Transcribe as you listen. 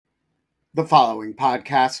The following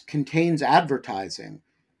podcast contains advertising.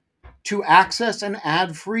 To access an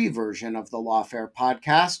ad-free version of the Lawfare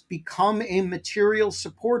podcast, become a material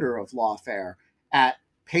supporter of Lawfare at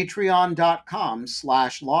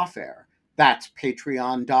patreon.com/lawfare. That's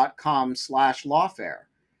patreon.com/lawfare.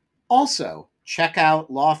 Also, check out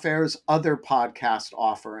Lawfare's other podcast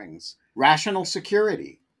offerings: Rational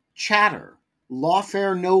Security, Chatter,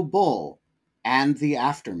 Lawfare No Bull, and The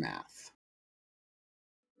Aftermath.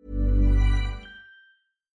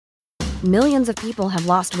 Millions of people have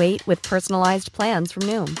lost weight with personalized plans from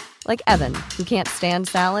Noom. Like Evan, who can't stand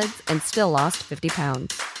salads and still lost 50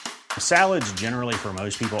 pounds. Salads generally for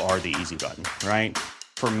most people are the easy button, right?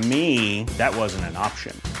 For me, that wasn't an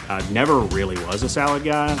option. I never really was a salad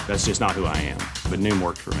guy. That's just not who I am. But Noom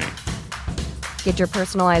worked for me. Get your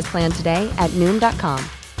personalized plan today at Noom.com.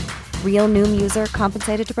 Real Noom user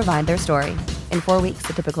compensated to provide their story. In 4 weeks,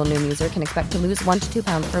 the typical Noom user can expect to lose 1 to 2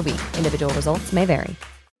 pounds per week. Individual results may vary.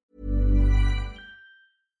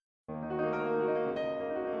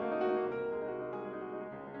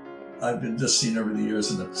 I've been just seen over the years,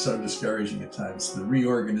 and it's so discouraging at times, the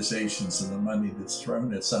reorganizations and the money that's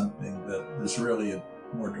thrown at something that there's really a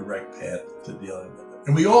more direct path to dealing with it.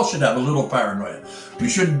 And we all should have a little paranoia. We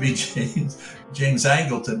shouldn't be James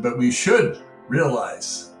Angleton, but we should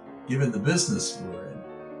realize, given the business we're in,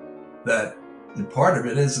 that part of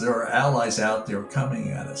it is there are allies out there coming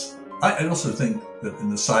at us. I also think that in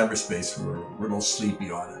the cyberspace, we're a little sleepy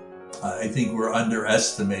on it. I think we're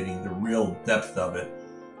underestimating the real depth of it.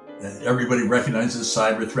 Everybody recognizes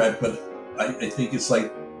cyber threat, but I think it's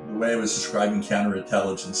like the way I was describing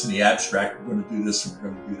counterintelligence. In the abstract, we're going to do this and we're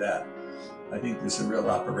going to do that. I think there's a real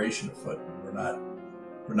operation afoot, and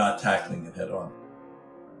we're not tackling it head on.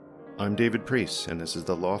 I'm David Priest, and this is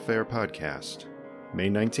the Lawfare Podcast,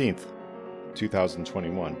 May 19th,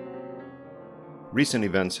 2021. Recent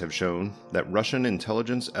events have shown that Russian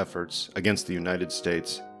intelligence efforts against the United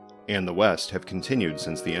States and the West have continued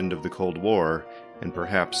since the end of the Cold War, and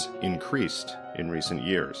perhaps increased in recent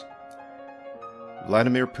years.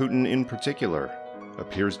 Vladimir Putin in particular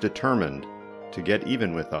appears determined to get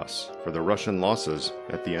even with us for the Russian losses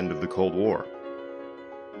at the end of the Cold War.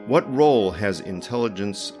 What role has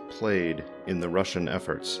intelligence played in the Russian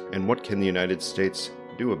efforts, and what can the United States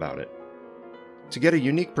do about it? To get a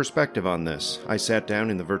unique perspective on this, I sat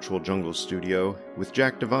down in the virtual jungle studio with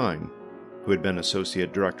Jack Devine, who had been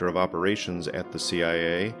Associate Director of Operations at the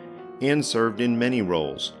CIA and served in many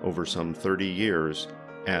roles over some 30 years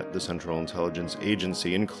at the Central Intelligence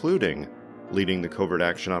Agency, including leading the covert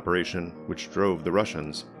action operation which drove the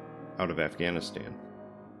Russians out of Afghanistan.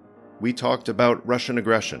 We talked about Russian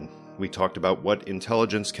aggression. We talked about what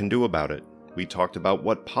intelligence can do about it. We talked about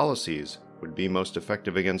what policies would be most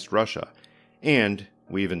effective against Russia. And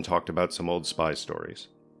we even talked about some old spy stories.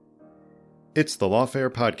 It's the Lawfare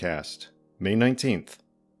Podcast, May 19th.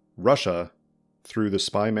 Russia through the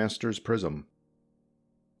Spymaster's Prism.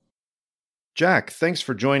 Jack, thanks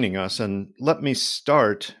for joining us, and let me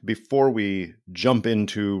start, before we jump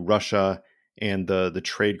into Russia and the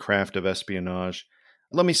tradecraft of espionage,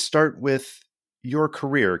 let me start with your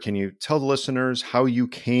career. Can you tell the listeners how you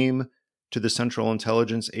came to the Central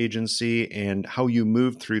Intelligence Agency and how you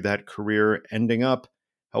moved through that career, ending up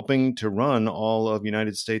helping to run all of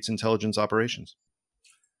United States intelligence operations?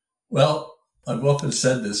 Well, I've often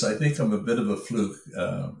said this. I think I'm a bit of a fluke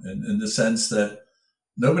in the sense that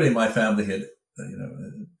nobody in my family had,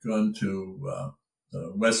 gone to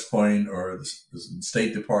West Point or the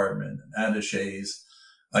State Department and attachés.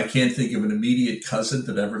 I can't think of an immediate cousin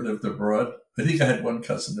that ever lived abroad. I think I had one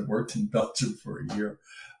cousin that worked in Belgium for a year.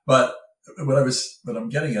 But what I'm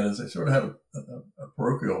getting at is I sort of have a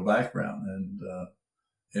parochial background. And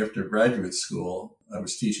after graduate school, I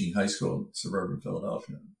was teaching high school in suburban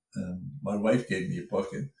Philadelphia. And my wife gave me a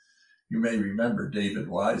book, and you may remember David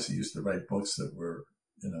Wise. He used to write books that were,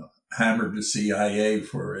 hammered the CIA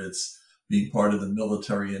for its being part of the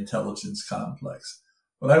military intelligence complex.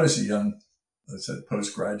 But I was a young,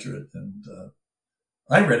 postgraduate, and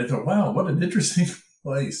I read it and thought, wow, what an interesting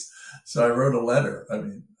place. So I wrote a letter.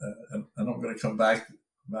 And I'm going to come back to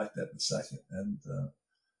that in a second. And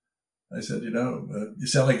I said, you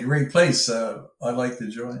sound like a great place. I'd like to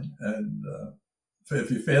join. And if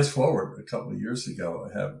you fast forward a couple of years ago,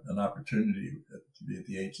 I have an opportunity to be at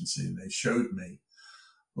the agency, and they showed me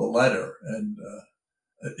the letter, and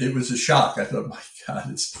it was a shock. I thought, my God,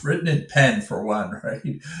 it's written in pen for one, right?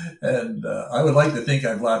 And I would like to think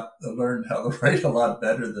I've learned how to write a lot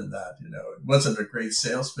better than that. It wasn't a great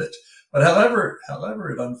sales pitch, but however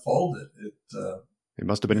it unfolded, it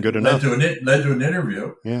must have been good enough. Led to an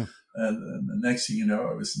interview. Yeah. And the next thing you know,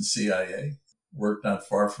 I was in CIA, worked not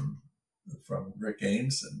far from from Rick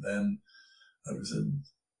Ames, and then I was in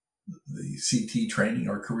the CT training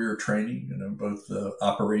or career training, both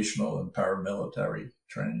operational and paramilitary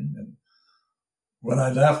training. And when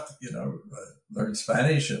I left, I learned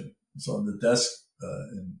Spanish and was on the desk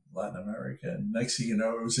in Latin America. And next thing you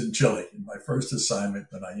know, I was in Chile in my first assignment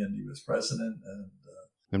when Allende was president.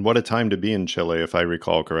 And what a time to be in Chile, if I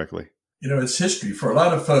recall correctly. It's history. For a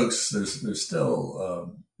lot of folks, there's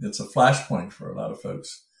still, it's a flashpoint for a lot of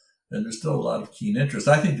folks. And there's still a lot of keen interest.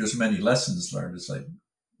 I think there's many lessons learned as I,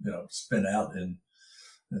 spin out in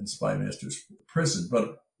Spymaster's Prism.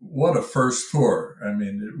 But what a first tour. I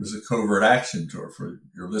mean, it was a covert action tour for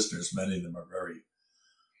your listeners. Many of them are very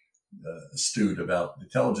astute about the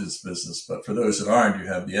intelligence business. But for those that aren't, you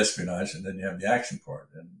have the espionage and then you have the action part.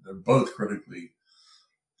 And they're both critically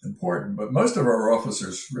important. But most of our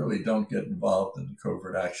officers really don't get involved in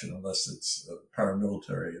covert action unless it's a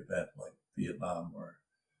paramilitary event like Vietnam or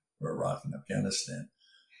Iraq and Afghanistan.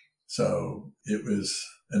 So it was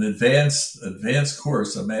an advanced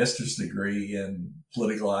course, a master's degree in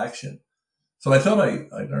political action. So I thought I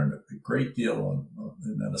learned a great deal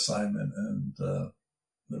in that assignment, and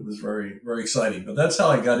it was very, very exciting. But that's how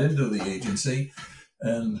I got into the agency.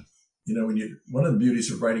 And, one of the beauties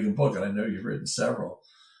of writing a book, and I know you've written several,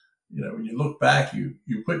 when you look back, you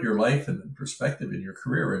put your life in perspective in your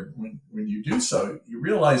career. And when you do so, you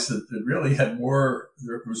realize that it really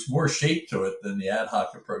there was more shape to it than the ad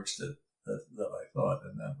hoc approach that I thought.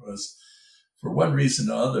 And that was, for one reason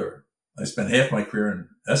or other, I spent half my career in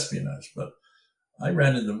espionage, but I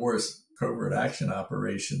ran into more covert action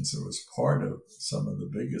operations. It was part of some of the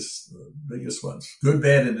biggest ones, good,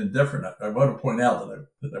 bad, and indifferent. I want to point out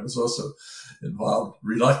that I was also involved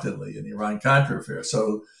reluctantly in the Iran-Contra affair.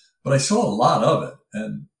 But I saw a lot of it,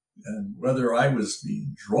 and whether I was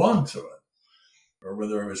being drawn to it or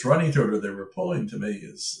whether I was running to it or they were pulling to me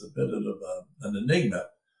is a bit of an enigma.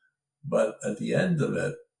 But at the end of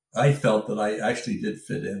it, I felt that I actually did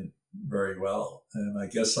fit in very well. And I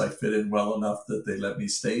guess I fit in well enough that they let me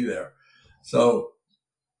stay there. So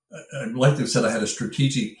I'd like to have said I had a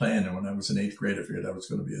strategic plan. And when I was in 8th grade, I figured I was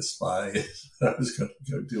going to be a spy. I was going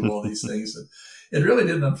to go do all these things. And it really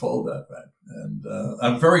didn't unfold that way. And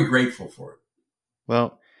I'm very grateful for it.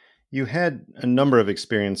 Well, you had a number of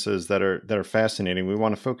experiences that are fascinating. We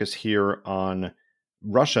want to focus here on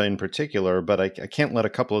Russia in particular, but I can't let a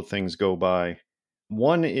couple of things go by.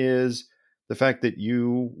 One is the fact that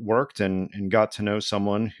you worked and got to know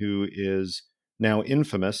someone who is now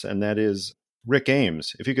infamous, and that is Rick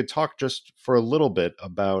Ames. If you could talk just for a little bit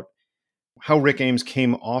about how Rick Ames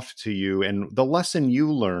came off to you and the lesson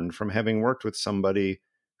you learned from having worked with somebody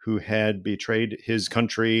who had betrayed his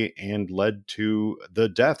country and led to the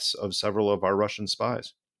deaths of several of our Russian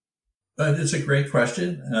spies. It's a great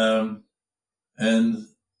question. And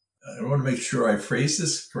I want to make sure I phrase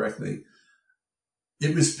this correctly.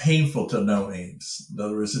 It was painful to know Ames. In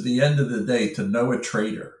other words, at the end of the day, to know a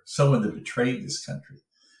traitor, someone that betrayed this country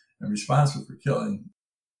and responsible for killing,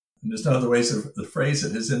 and there's no other ways to phrase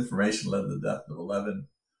it, his information led to the death of 11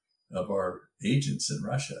 of our agents in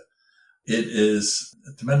Russia. It is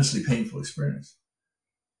a tremendously painful experience.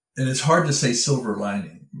 And it's hard to say silver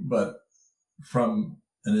lining, but from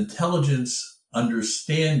an intelligence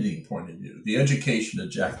understanding point of view, the education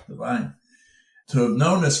of Jack Devine, to have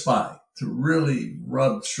known a spy, to really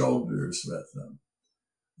rub shoulders with them,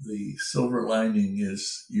 the silver lining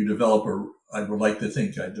is you develop I would like to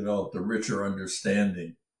think I developed a richer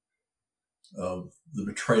understanding of the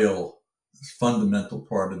betrayal, this fundamental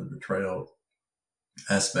part of the betrayal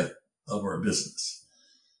aspect of our business.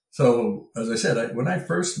 So, as I said, when I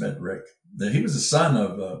first met Rick, he was the son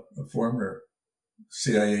of a former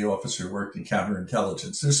CIA officer who worked in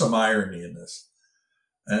counterintelligence. There's some irony in this.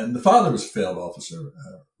 And the father was a failed officer.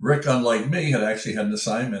 Rick, unlike me, had actually had an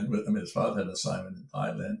assignment his father had an assignment in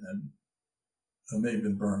Thailand and maybe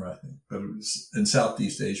in Burma, I think, but it was in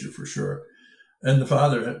Southeast Asia for sure. And the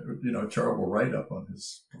father had, a terrible write-up on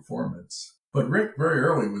his performance. But Rick very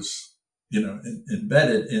early was,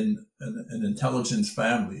 embedded in an intelligence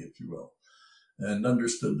family, if you will, and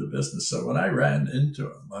understood the business. So when I ran into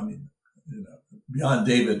him, beyond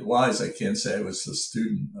David Wise, I can't say I was a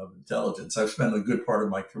student of intelligence. I've spent a good part of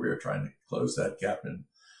my career trying to close that gap and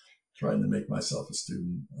trying to make myself a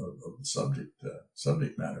student of the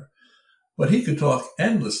subject matter. But he could talk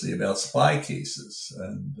endlessly about spy cases.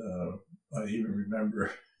 And I even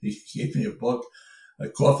remember he gave me a book, A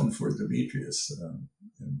Coffin for Demetrius,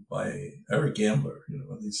 by Eric Gambler,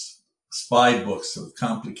 one of these spy books of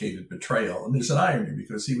complicated betrayal. And there's an irony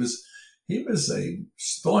because he was a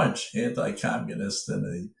staunch anti-communist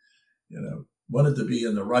and wanted to be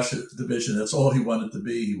in the Russia division. That's all he wanted to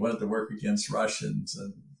be. He wanted to work against Russians,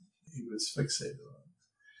 and he was fixated on it.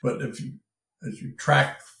 But as you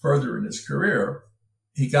track further in his career,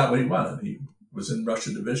 he got what he wanted. He was in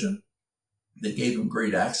Russia division. They gave him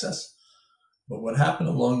great access. But what happened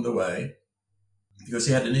along the way, because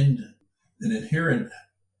he had an inherent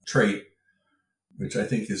trait, which I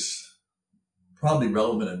think is probably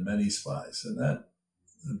relevant in many spies, and that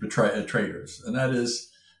traitors, and that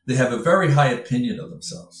is they have a very high opinion of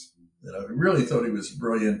themselves. You know, he really thought he was a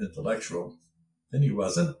brilliant intellectual, and he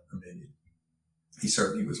wasn't. I mean, he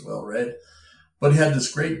certainly was well read, but he had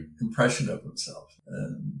this great impression of himself,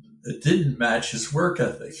 and it didn't match his work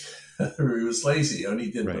ethic. He was lazy. He only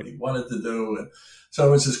did what he wanted to do, and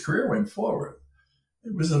so as his career went forward,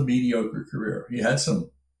 it was a mediocre career. He had some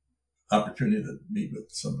opportunity to meet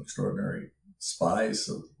with some extraordinary spies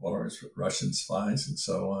of ours, Russian spies and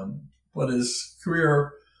so on, but his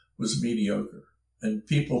career was mediocre, and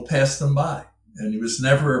people passed him by, and he was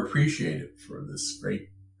never appreciated for this great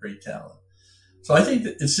talent. So I think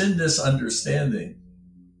that it's in this understanding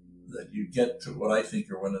that you get to what I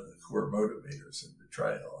think are one of the core motivators in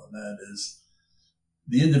betrayal, and that is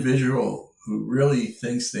the individual who really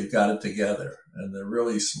thinks they've got it together and they're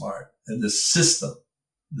really smart, and the system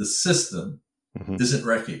isn't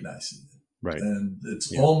recognizing it. Right. And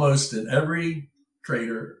it's almost in every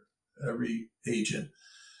traitor, every agent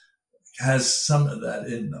has some of that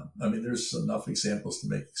in them. I mean, there's enough examples to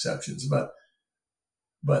make exceptions, but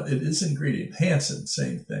it is ingredient. Hansen,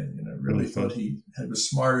 same thing, really thought he was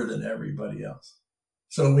smarter than everybody else.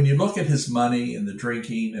 So when you look at his money and the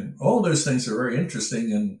drinking and all those things are very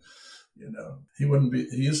interesting, and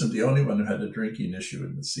he isn't the only one who had a drinking issue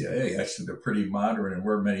in the CIA. Actually, they're pretty modern and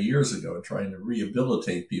were many years ago, trying to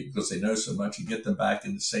rehabilitate people because they know so much and get them back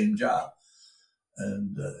in the same job.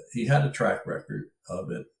 And he had a track record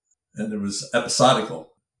of it, and it was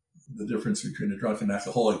episodical. The difference between a drunk and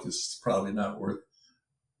alcoholic is probably not worth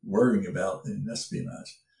worrying about in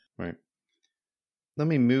espionage. Right. Let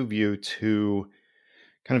me move you to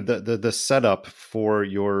kind of the setup for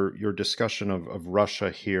your discussion of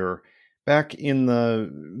Russia here. Back in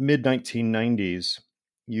the mid-1990s,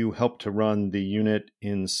 you helped to run the unit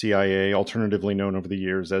in CIA, alternatively known over the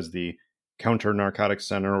years as the Counter-Narcotics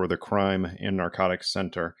Center or the Crime and Narcotics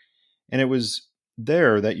Center. And it was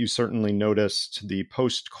there that you certainly noticed the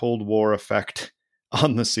post-Cold War effect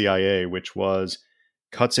on the CIA, which was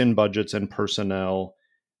cuts in budgets and personnel,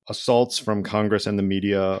 assaults from Congress and the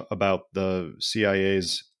media about the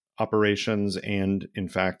CIA's operations and, in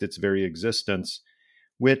fact, its very existence,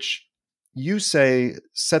 which you say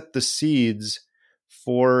set the seeds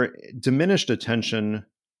for diminished attention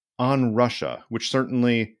on Russia, which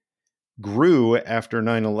certainly grew after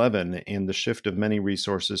 9/11 and the shift of many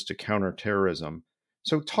resources to counterterrorism.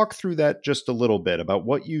 So talk through that just a little bit about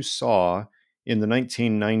what you saw in the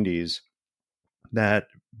 1990s that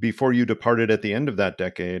before you departed at the end of that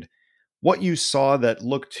decade, what you saw that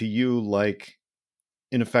looked to you like,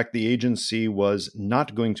 in effect, the agency was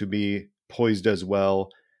not going to be poised as well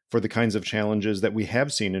for the kinds of challenges that we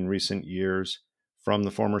have seen in recent years from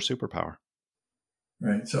the former superpower.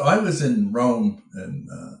 Right. So I was in Rome in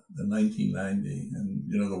 1990,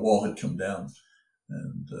 and, the wall had come down.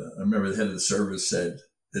 And I remember the head of the service said,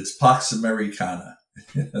 it's Pax Americana,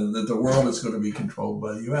 that the world is going to be controlled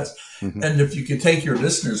by the U.S. Mm-hmm. And if you could take your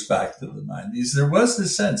listeners back to the 90s, there was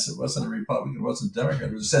this sense, it wasn't a Republican, it wasn't a Democrat,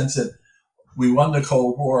 it was a sense that we won the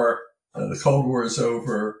Cold War, the Cold War is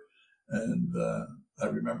over. And I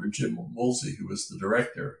remember Jim Woolsey, who was the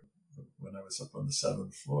director when I was up on the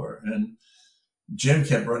 7th floor. And Jim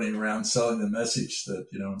kept running around selling the message that,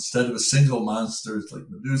 instead of a single monster like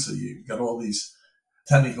Medusa, you've got all these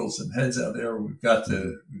tentacles and heads out there. We've got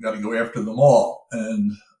to go after them all.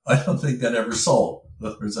 And I don't think that ever sold. In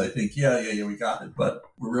other words, I think, yeah, we got it, but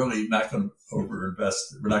we're really not going to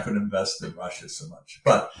overinvest. We're not going to invest in Russia so much.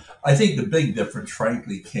 But I think the big difference,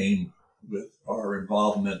 frankly, came with our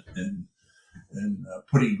involvement in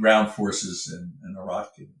putting ground forces in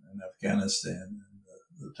Iraq and Afghanistan and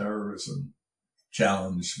the terrorism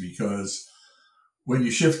challenge, because when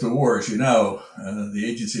you shift the war, as you know, the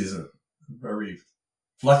agency is a very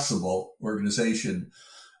flexible organization.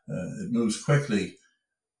 It moves quickly,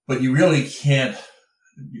 but you really can't,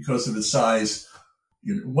 because of its size,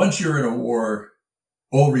 once you're in a war,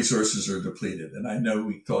 all resources are depleted. And I know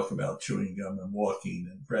we talk about chewing gum and walking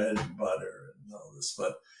and bread and butter and all this, but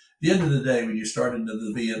at the end of the day, when you start into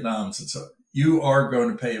the Vietnams and so, you are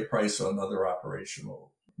going to pay a price on other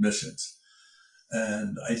operational missions.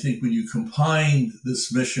 And I think when you combine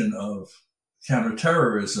this mission of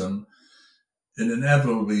counterterrorism, it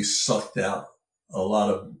inevitably sucked out a lot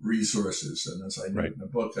of resources. And as I note Right. in the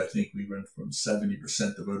book, I think we went from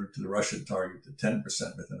 70% devoted to the Russian target to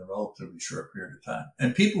 10% within a relatively short period of time.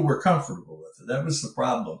 And people were comfortable with it. That was the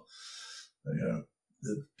problem.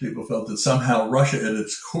 That people felt that somehow Russia at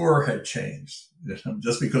its core had changed.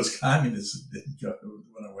 Just because communism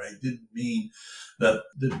went away didn't mean that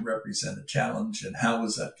didn't represent a challenge. And how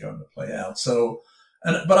was that going to play out? So,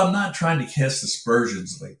 but I'm not trying to cast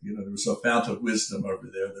aspersions like, there was a fount of wisdom over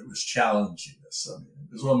there that was challenging this. I mean,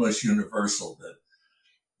 it was almost universal that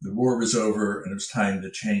the war was over and it was time to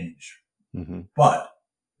change. Mm-hmm. But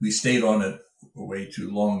we stayed on it way too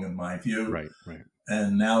long, in my view. Right.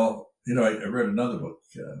 And now, I read another book,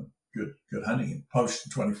 Good Hunting, published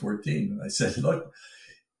in 2014. And I said, look,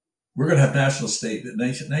 we're going to have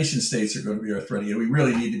nation states are going to be our threat. We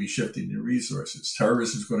really need to be shifting the resources.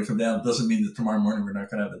 Terrorism is going to come down. It doesn't mean that tomorrow morning we're not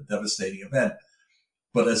going to have a devastating event.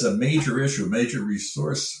 But as a major issue, major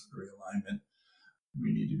resource realignment,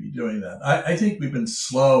 we need to be doing that. I think we've been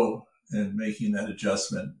slow in making that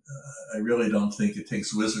adjustment. I really don't think it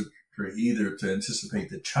takes wizardry either to anticipate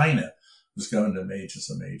that China was going to emerge as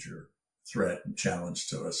a major threat and challenge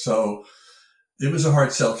to us. So it was a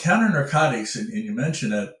hard sell. Counter-narcotics, and you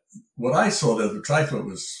mentioned that, what I saw there, which I thought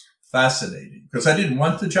was fascinating, because I didn't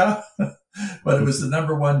want the job, but it was the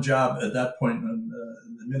number one job at that point in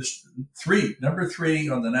the ministry. Number three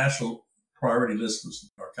on the national priority list was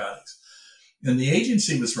narcotics. And the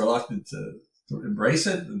agency was reluctant to embrace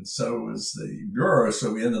it, and so was the Bureau.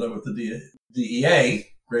 So we ended up with the DEA,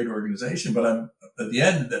 great organization, but at the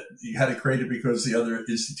end that you had to create it because the other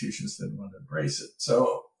institutions didn't want to embrace it.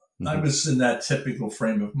 So I was in that typical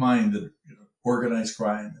frame of mind that, organized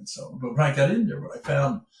crime and so on. But when I got in there, what I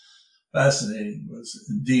found fascinating was,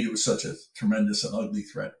 indeed, it was such a tremendous and ugly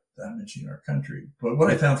threat damaging our country. But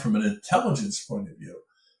what I found from an intelligence point of view,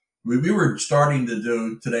 we were starting to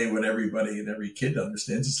do today what everybody and every kid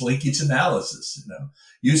understands. It's linkage analysis,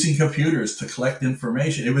 using computers to collect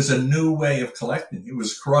information. It was a new way of collecting. It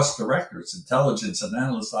was cross directors, intelligence,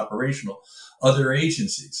 analysts, operational, other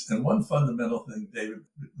agencies. And one fundamental thing, David,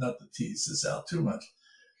 not to tease this out too much,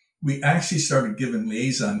 we actually started giving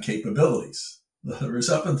liaison capabilities.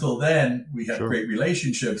 Whereas up until then, we had great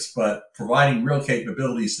relationships, but providing real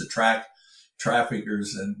capabilities to track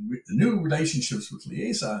traffickers, and the new relationships with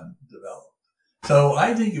liaison developed. So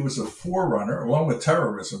I think it was a forerunner, along with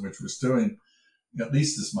terrorism, which was doing at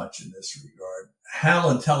least as much in this regard.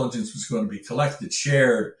 How intelligence was going to be collected,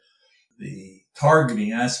 shared, the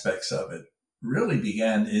targeting aspects of it really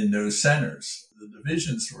began in those centers. The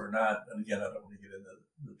divisions were not, and again, I don't want to get into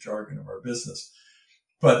the jargon of our business.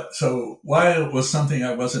 But so while it was something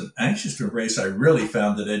I wasn't anxious to embrace, I really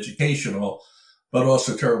found it educational, but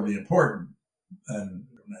also terribly important. And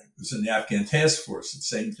when I was in the Afghan task force, the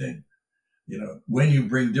same thing. When you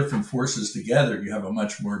bring different forces together, you have a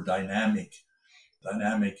much more dynamic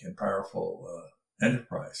and powerful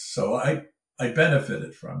enterprise. So I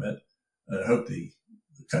benefited from it. I hope the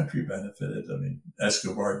country benefited. I mean,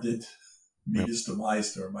 Escobar did meet his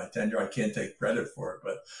demise during my tenure. I can't take credit for it,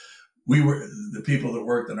 but the people that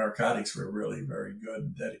worked in narcotics were really very good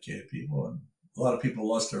and dedicated people. And a lot of people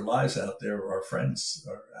lost their lives out there. Our friends,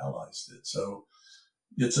 our allies did. So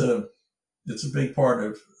it's a big part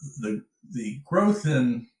of the growth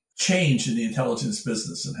and change in the intelligence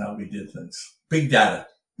business and how we did things. Big data.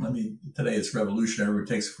 I mean, today it's revolutionary. Everyone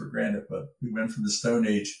takes it for granted, but we went from the Stone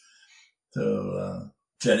Age to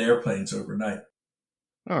jet airplanes overnight.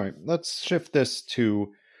 All right, let's shift this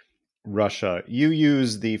to Russia. You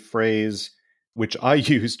use the phrase, which I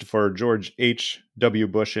used for George H.W.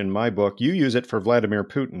 Bush in my book. You use it for Vladimir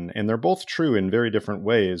Putin, and they're both true in very different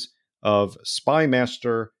ways, of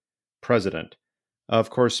Spymaster president.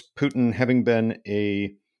 Of course, Putin having been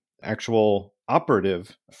a actual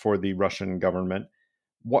operative for the Russian government.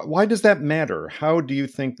 Why does that matter? How do you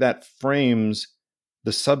think that frames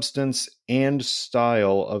the substance and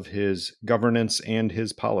style of his governance and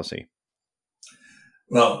his policy?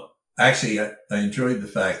 Well, actually, I enjoyed the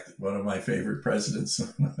fact that one of my favorite presidents,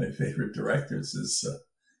 one of my favorite directors is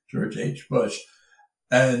George H. Bush.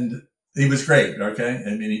 And he was great, okay?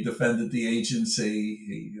 I mean, he defended the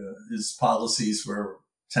agency. His policies were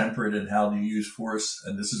temperate in how to use force.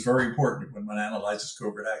 And this is very important when one analyzes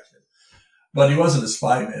covert action. But he wasn't a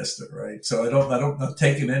spy master, right? So I'm not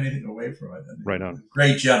taking anything away from it. I mean, right on.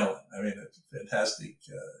 Great gentleman. I mean, fantastic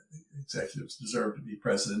executives deserve to be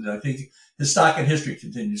president. And I think his stock in history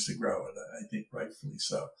continues to grow, and I think rightfully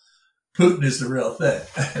so. Putin is the real thing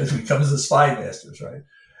as he comes to spy masters, right?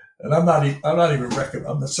 And I'm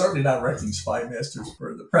certainly not ranking spy masters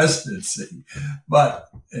for the presidency. But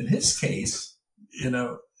in his case,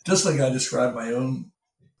 just like I described my own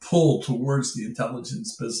pull towards the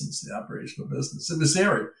intelligence business, the operational business. It was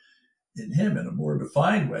there in him in a more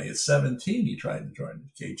defined way. At 17, he tried to join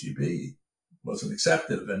the KGB. Wasn't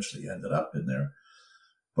accepted. Eventually ended up in there.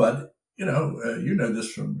 But, you know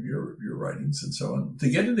this from your writings and so on. To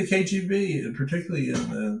get into KGB, and particularly in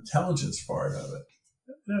the intelligence part of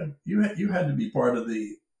it, you had to be part of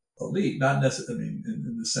the elite, not necessarily,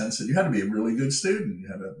 in the sense that you had to be a really good student. You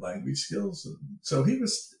had to have language skills. And so he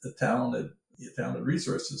was talented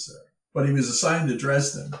resources there. But he was assigned to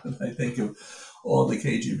Dresden. And I think of all the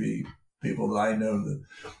KGB people that I know that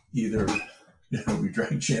either, we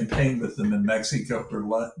drank champagne with them in Mexico or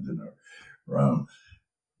London or Rome.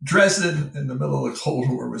 Dresden in the middle of the Cold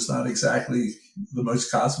War was not exactly the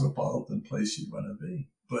most cosmopolitan place you'd want to be.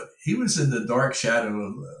 But he was in the dark shadow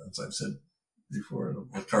of, as I've said before,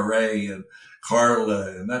 Le Carré and Carla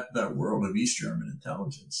and that world of East German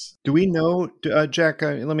intelligence. Do we know, Jack,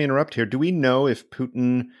 let me interrupt here. Do we know if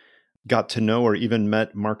Putin got to know or even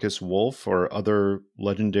met Marcus Wolf or other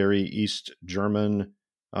legendary East German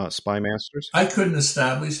spy masters? I couldn't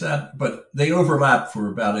establish that, but they overlapped for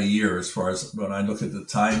about a year as far as when I look at the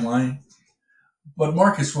timeline. But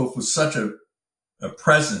Marcus Wolf was such a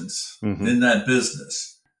presence in that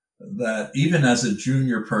business that even as a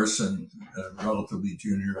junior person, relatively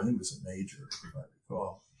junior, I think it was a major, if I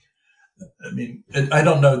recall. I mean, I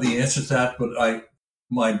don't know the answer to that, but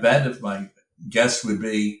my guess would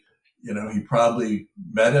be, he probably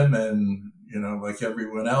met him and, like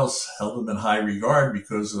everyone else, held him in high regard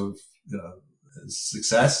because of, his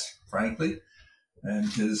success, frankly, and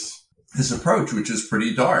his approach, which is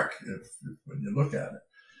pretty dark when you look at it.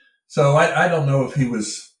 So I don't know if he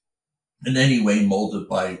was in any way molded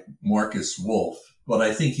by Marcus Wolf, but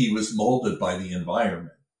I think he was molded by the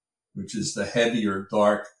environment, which is the heavier,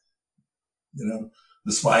 dark, the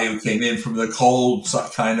spy who came in from the cold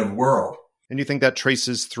kind of world. And you think that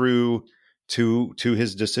traces through to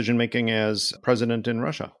his decision-making as president in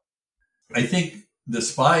Russia? I think the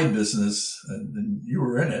spy business, and you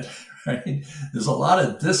were in it, right? There's a lot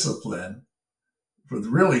of discipline for the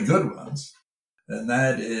really good ones. And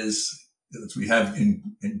that is, as we have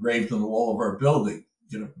engraved on the wall of our building,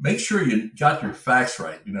 make sure you got your facts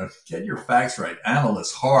right, get your facts right.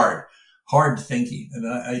 Analysts, hard thinking. And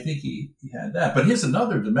I think he had that. But here's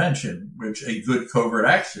another dimension, which a good covert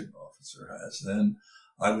action officer has. And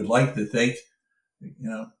I would like to think,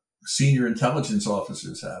 senior intelligence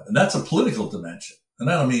officers have. And that's a political dimension.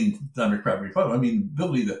 And I don't mean Democrat, Republican. I mean,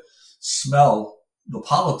 ability to smell the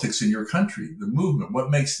politics in your country, the movement,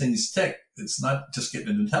 what makes things tick. It's not just getting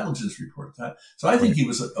an intelligence report. So I think he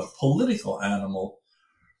was a political animal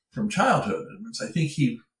from childhood. I think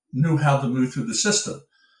he knew how to move through the system.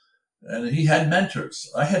 And he had mentors.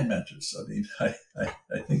 I had mentors. I mean,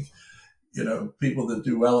 I think, people that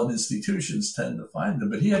do well in institutions tend to find them.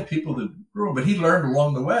 But he had people that grew, but he learned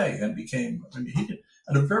along the way and became,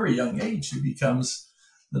 at a very young age, he becomes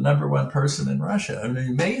the number one person in Russia. I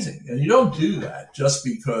mean, amazing. And you don't do that just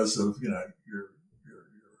because of, you're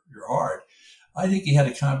hard. I think he had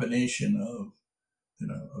a combination of,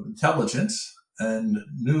 of intelligence and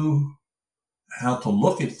knew how to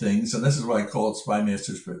look at things. And this is why I call it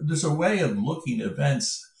Spymasters. There's a way of looking at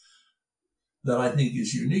events that I think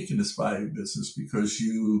is unique in the spy business, because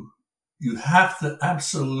you have to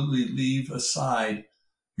absolutely leave aside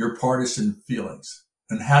your partisan feelings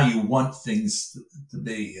and how you want things to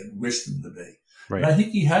be and wish them to be. Right. And I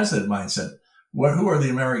think he has that mindset. Who are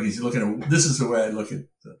the Americans? You're looking at, this is the way I look at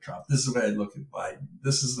Trump. This is the way I look at Biden.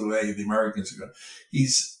 This is the way the Americans are going.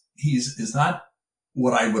 He's not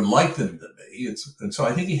what I would like them to be. And so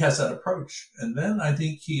I think he has that approach. And then I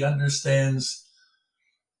think he understands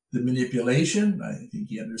the manipulation. I think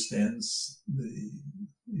he understands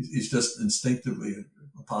he's just instinctively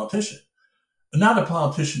a politician. Not a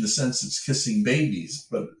politician in the sense it's kissing babies,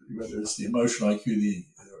 but whether it's the emotional IQ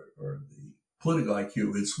or the political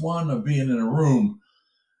IQ, it's one of being in a room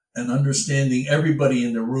and understanding everybody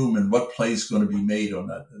in the room and what play is going to be made in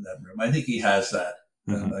that room. I think he has that.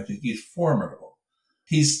 Mm-hmm. And I think he's formidable.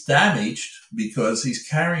 He's damaged because he's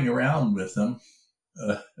carrying around with him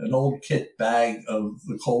an old kit bag of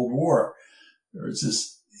the Cold War.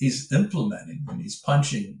 He's implementing and he's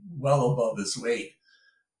punching well above his weight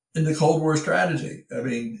in the Cold War strategy. I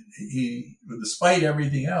mean, despite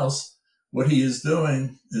everything else, what he is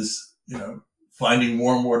doing is, finding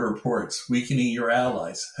warm water ports, weakening your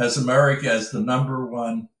allies, has America as the number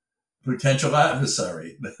one potential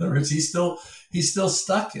adversary. In other words, he's still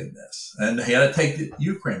stuck in this, and he had to take the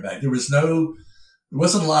Ukraine back. There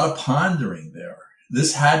wasn't a lot of pondering there.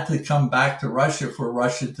 This had to come back to Russia for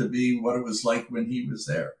Russia to be what it was like when he was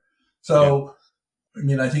there. So, yeah. I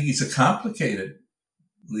mean, I think he's a complicated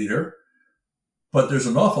leader, but there's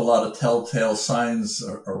an awful lot of telltale signs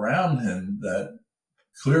around him that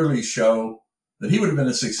clearly show that he would have been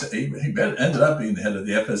a success. He ended up being the head of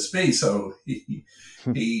the FSB, so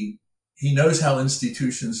he knows how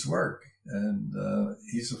institutions work, and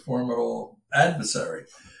he's a formidable adversary.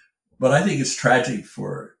 But I think it's tragic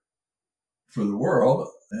for the world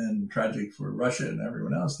and tragic for Russia and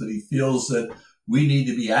everyone else that he feels that we need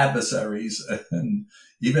to be adversaries. And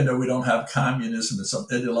even though we don't have communism and some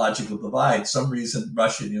ideological divide, some reason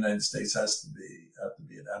Russia and the United States have to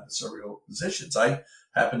be in adversarial positions. I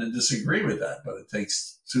happen to disagree with that, but it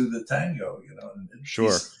takes two to tango, And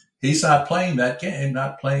Sure. He's not playing that game,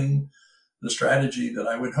 not playing the strategy that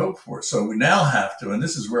I would hope for. So we now have to, and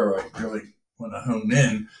this is where I really want to hone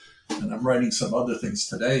in, and I'm writing some other things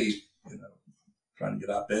today, trying to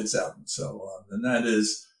get op-eds out and so on. And that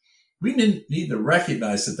is, we need to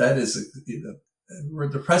recognize that is, we're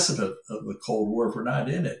at the precipice of the Cold War if we're not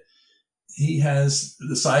in it. He has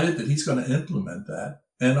decided that he's going to implement that.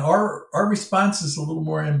 And our response is a little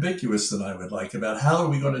more ambiguous than I would like about how are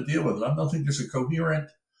we going to deal with it. I don't think there's a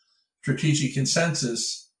coherent strategic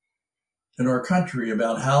consensus in our country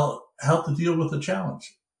about how to deal with the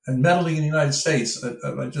challenge. And meddling in the United States,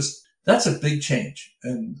 that's a big change.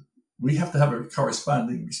 And we have to have a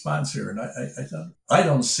corresponding response here. And I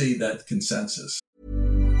don't see that consensus.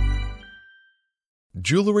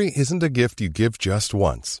 Jewelry isn't a gift you give just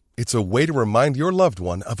once. It's a way to remind your loved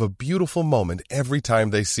one of a beautiful moment every time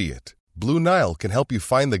they see it. Blue Nile can help you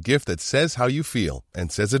find the gift that says how you feel and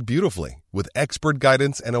says it beautifully, with expert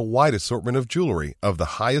guidance and a wide assortment of jewelry of the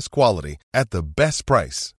highest quality at the best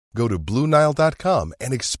price. Go to BlueNile.com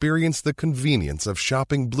and experience the convenience of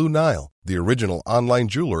shopping Blue Nile, the original online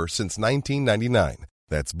jeweler since 1999.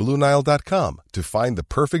 That's BlueNile.com to find the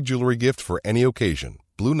perfect jewelry gift for any occasion.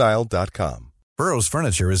 BlueNile.com. Burrow's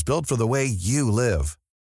furniture is built for the way you live.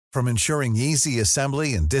 From ensuring easy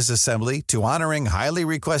assembly and disassembly to honoring highly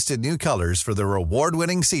requested new colors for their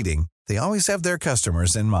award-winning seating, they always have their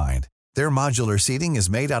customers in mind. Their modular seating is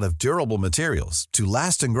made out of durable materials to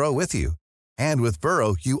last and grow with you. And with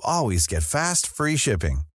Burrow, you always get fast, free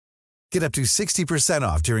shipping. Get up to 60%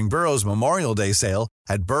 off during Burrow's Memorial Day sale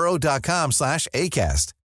at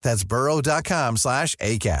burrow.com/ACAST. That's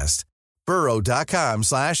burrow.com/ACAST.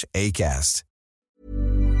 burrow.com/ACAST.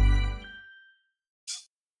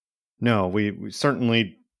 No, we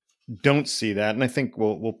certainly don't see that. And I think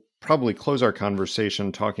we'll probably close our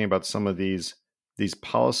conversation talking about some of these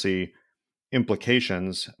policy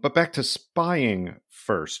implications. But back to spying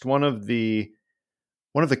first. One of the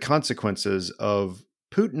consequences of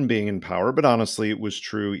Putin being in power, but honestly, it was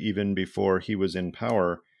true even before he was in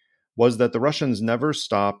power, was that the Russians never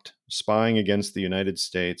stopped spying against the United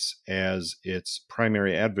States as its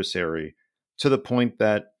primary adversary, to the point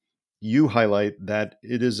that you highlight that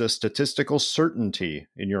it is a statistical certainty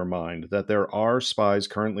in your mind that there are spies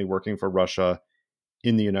currently working for Russia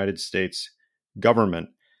in the United States government.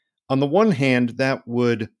 On the one hand, that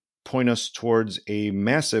would point us towards a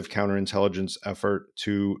massive counterintelligence effort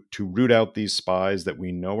to root out these spies that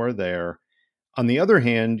we know are there. On the other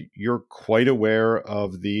hand, you're quite aware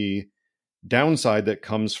of the downside that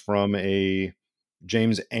comes from a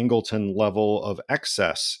James Angleton level of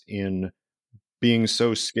excess in being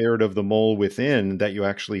so scared of the mole within that you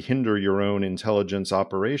actually hinder your own intelligence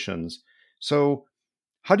operations. So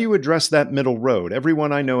how do you address that middle road?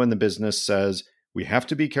 Everyone I know in the business says we have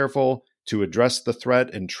to be careful to address the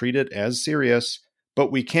threat and treat it as serious,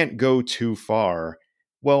 but we can't go too far.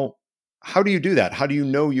 Well, how do you do that? How do you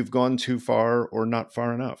know you've gone too far or not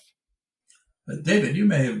far enough? David, you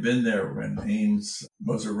may have been there when Ames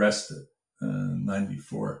was arrested in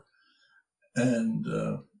 94. And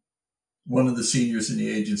one of the seniors in the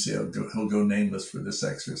agency, he'll go nameless for this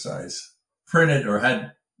exercise, printed or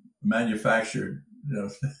had manufactured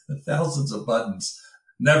thousands of buttons,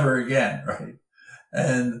 never again, right?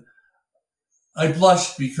 And I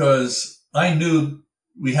blushed because I knew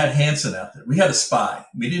we had Hansen out there. We had a spy.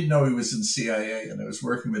 We didn't know he was in CIA, and I was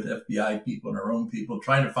working with FBI people and our own people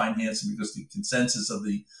trying to find Hansen because the consensus of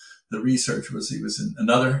the research was he was in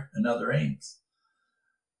another Ames.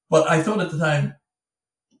 But I thought at the time,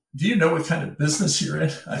 do you know what kind of business you're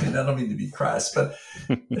in? I mean, I don't mean to be crass, but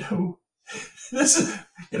this is,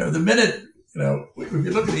 the minute, if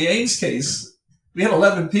you look at the Ames case, we had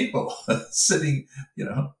 11 people sitting,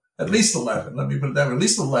 at least 11. Let me put it that way, at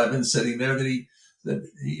least 11 sitting there that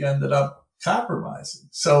he ended up compromising.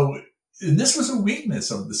 So, and this was a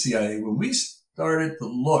weakness of the CIA. When we started to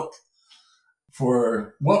look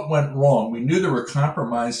for what went wrong, we knew there were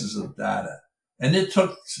compromises of data. And it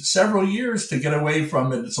took several years to get away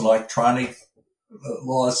from it. It's electronic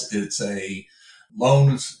loss. It's a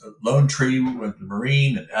Lone Tree with the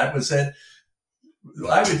Marine, and that was it.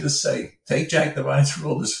 I would just say, take Jack Devine's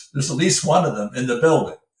rule. There's at least one of them in the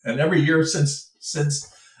building. And every year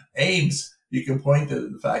since Ames, you can point to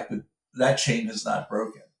the fact that that chain has not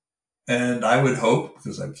broken. And I would hope,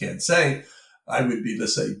 because I can't say, I would be,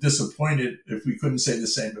 let's say, disappointed if we couldn't say the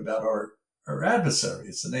same about our adversary.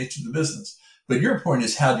 It's the nature of the business. But your point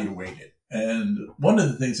is, how do you weight it? And one of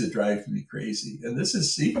the things that drives me crazy, and this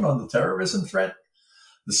is even on the terrorism threat,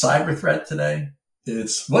 the cyber threat today,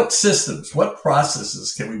 it's what systems, what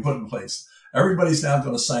processes can we put in place? Everybody's now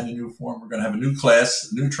going to sign a new form. We're going to have a new class,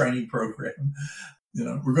 a new training program.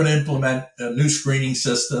 We're going to implement new screening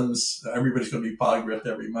systems. Everybody's going to be polygraphed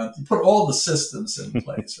every month. You put all the systems in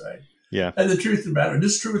place, right? Yeah. And the truth of the matter,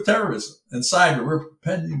 this is true with terrorism and cyber. We're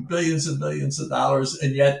spending billions and billions of dollars,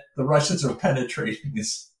 and yet the Russians are penetrating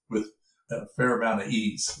this with a fair amount of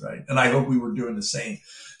ease, right? And I hope we were doing the same.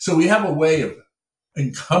 So we have a way of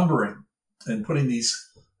encumbering and putting these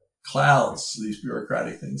clouds, these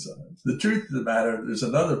bureaucratic things on it. The truth of the matter, there's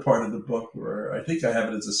another part of the book where I think I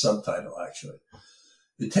have it as a subtitle, actually.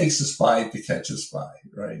 It takes a spy to catch a spy,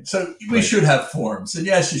 right? So we should have forms. And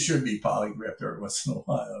yes, you should be polygraphed every once in a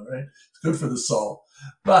while, right? It's good for the soul.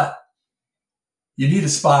 But you need a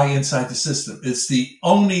spy inside the system. It's the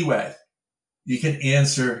only way you can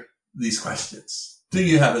answer these questions. Do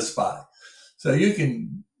you have a spy? So you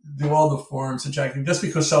can do all the forms and checking. Just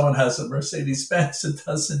because someone has a Mercedes-Benz, it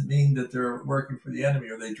doesn't mean that they're working for the enemy,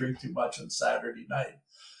 or they drink too much on Saturday night,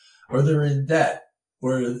 or they're in debt,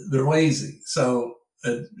 or they're lazy. So,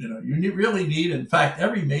 you really need, in fact,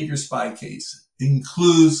 every major spy case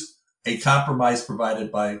includes a compromise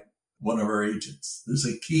provided by one of our agents. There's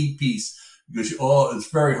a key piece because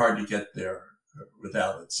it's very hard to get there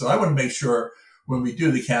without it. So I want to make sure when we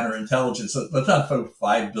do the counterintelligence, let's not vote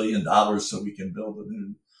 $5 billion so we can build a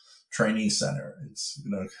new training center. It's,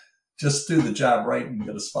 just do the job right and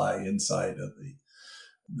get a spy inside of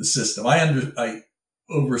the system. I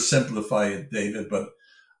oversimplify it, David, but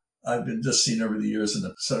I've been just seeing over the years, and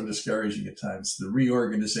it's so discouraging at times, the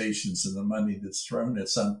reorganizations and the money that's thrown at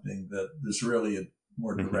something that there's really a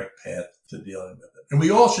more direct path to dealing with it. And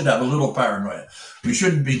we all should have a little paranoia. We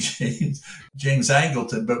shouldn't be James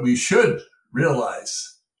Angleton, but we should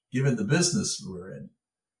realize, given the business we're in,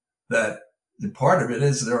 that part of it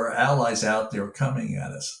is there are allies out there coming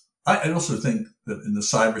at us. I also think that in the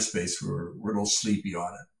cyberspace, we're a little sleepy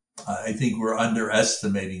on it. I think we're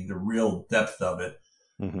underestimating the real depth of it.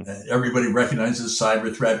 Mm-hmm. Everybody recognizes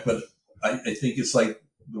cyber threat, but I think it's like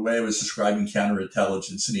the way I was describing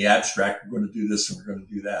counterintelligence. In the abstract, we're going to do this and we're going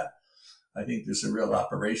to do that. I think there's a real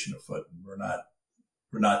operation afoot, and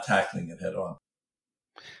we're not tackling it head on.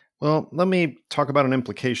 Well, let me talk about an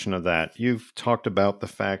implication of that. You've talked about the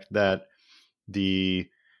fact that the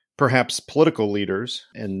perhaps political leaders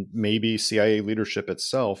and maybe CIA leadership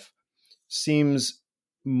itself seems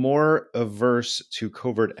more averse to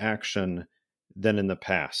covert action than in the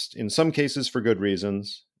past. In some cases for good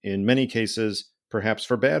reasons, in many cases perhaps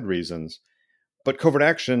for bad reasons. But covert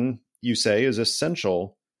action, you say, is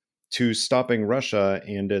essential to stopping Russia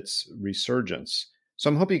and its resurgence. So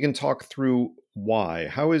I'm hoping you can talk through why.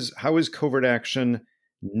 How is covert action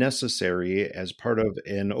necessary as part of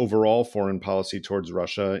an overall foreign policy towards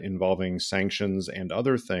Russia involving sanctions and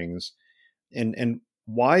other things? And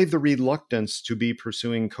why the reluctance to be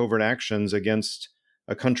pursuing covert actions against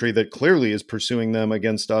a country that clearly is pursuing them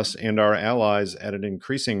against us and our allies at an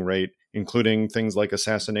increasing rate, including things like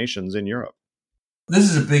assassinations in Europe? This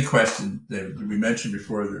is a big question, David. We mentioned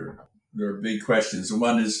before there are big questions. And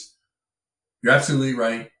one is, you're absolutely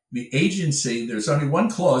right. The agency, there's only one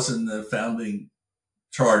clause in the founding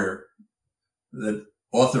charter that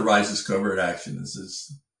authorizes covert action. This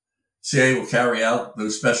is CIA will carry out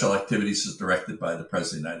those special activities as directed by the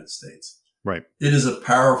President of the United States. Right. It is a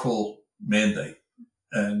powerful mandate.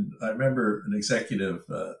 And I remember an executive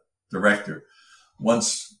director,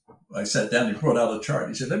 once I sat down, he brought out a chart.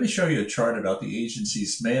 He said, let me show you a chart about the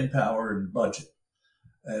agency's manpower and budget.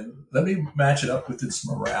 And let me match it up with its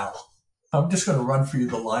morale. I'm just going to run for you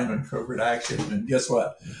the line on covert action. And guess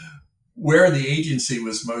what? Where the agency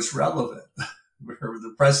was most relevant, where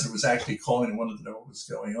the president was actually calling and wanted to know what was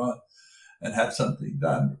going on and have something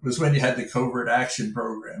done, was when you had the covert action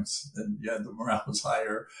programs and the morale was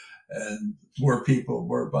higher and more people,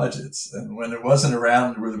 more budgets. And when it wasn't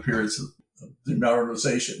around, there were the periods of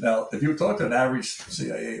demoralization. Now, if you talk to an average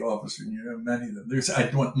CIA officer, and you know many of them,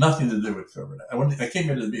 I want nothing to do with covert. I came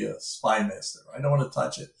here to be a spymaster. I don't want to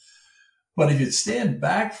touch it. But if you stand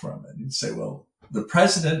back from it and say, well, the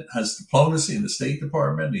president has diplomacy in the State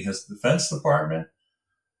Department, he has the Defense Department.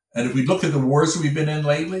 And if we look at the wars we've been in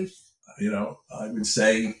lately, I would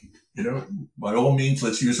say, by all means,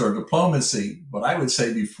 let's use our diplomacy. But I would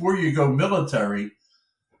say before you go military,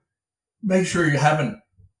 make sure you haven't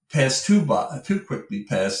passed too quickly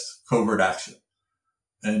past covert action.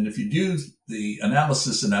 And if you do the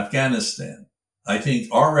analysis in Afghanistan, I think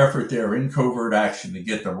our effort there in covert action to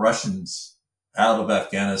get the Russians out of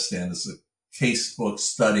Afghanistan is a casebook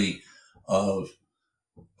study of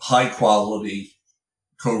high quality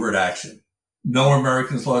covert action. No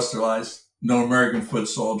Americans lost their lives. No American foot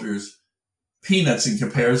soldiers. Peanuts in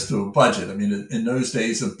comparison to a budget. I mean, in those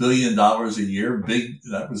days, $1 billion a year,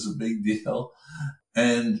 that was a big deal.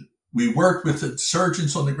 And we worked with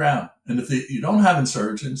insurgents on the ground. And if you don't have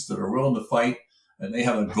insurgents that are willing to fight and they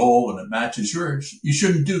have a goal and it matches yours, you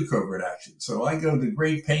shouldn't do covert action. So I go to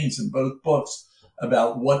great pains in both books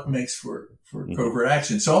about what makes for covert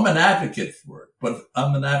action. So I'm an advocate for it, but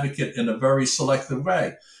I'm an advocate in a very selective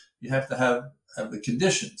way. You have to have the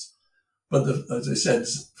conditions. But as I said,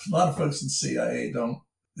 a lot of folks in CIA don't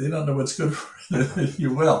know what's good for them, if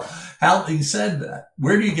you will. Having said that,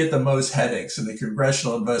 where do you get the most headaches in the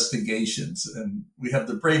congressional investigations? And we have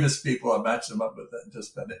the bravest people. I match them up with that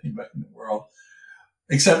just about anybody in the world,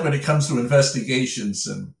 except when it comes to investigations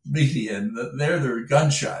and media, and they're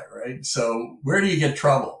gun shy, right? So where do you get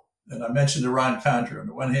trouble? And I mentioned Iran-Contra. On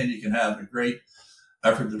the one hand, you can have a great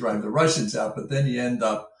effort to drive the Russians out, but then you end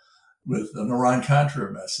up with an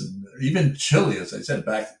Iran-Contra mess. And even Chile, as I said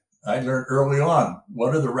back, I learned early on,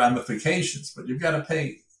 what are the ramifications? But you have to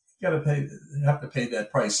pay that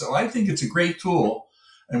price. So I think it's a great tool.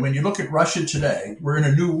 And when you look at Russia today, we're in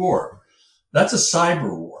a new war. That's a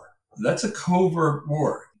cyber war. That's a covert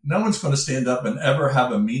war. No one's going to stand up and ever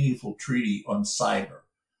have a meaningful treaty on cyber.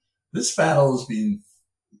 This battle is being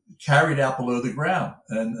carried out below the ground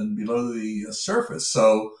and below the surface.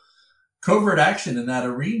 So covert action in that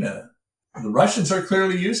arena, the Russians are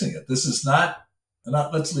clearly using it. This is not,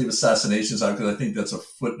 let's leave assassinations out because I think that's a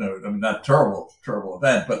footnote. I mean, not terrible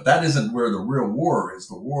event, but that isn't where the real war is.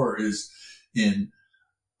 The war is in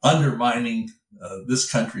undermining this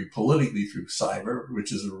country politically through cyber,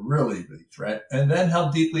 which is a really big threat, and then how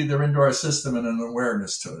deeply they're into our system and an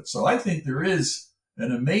awareness to it. So I think there is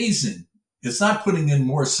an amazing, it's not putting in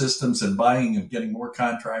more systems and buying and getting more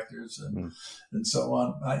contractors and so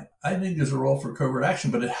on. I think there's a role for covert action,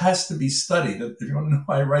 but it has to be studied. If you want to know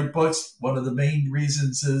why I write books, one of the main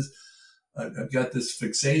reasons is I've got this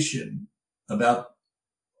fixation about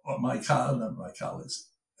my colleagues,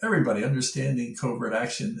 everybody understanding covert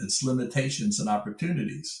action, its limitations and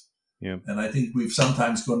opportunities. Yeah. And I think we've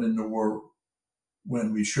sometimes gone into war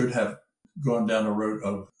when we should have gone down a road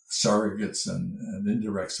of surrogates and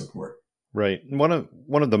indirect support. Right. One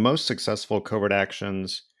of the most successful covert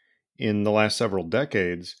actions in the last several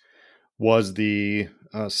decades was the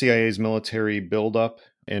CIA's military buildup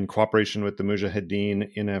and cooperation with the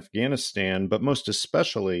Mujahideen in Afghanistan, but most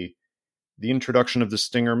especially the introduction of the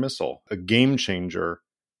Stinger missile, a game changer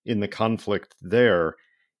in the conflict there.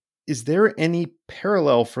 Is there any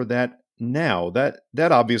parallel for that now?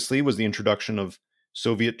 That obviously was the introduction of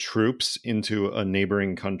Soviet troops into a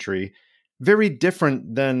neighboring country, very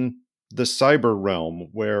different than the cyber realm,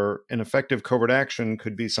 where an effective covert action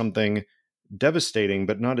could be something devastating,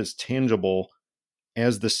 but not as tangible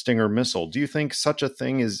as the Stinger missile. Do you think such a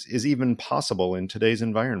thing is even possible in today's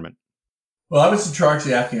environment? Well, I was in charge of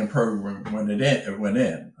the Afghan program when it went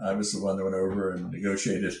in. I was the one that went over and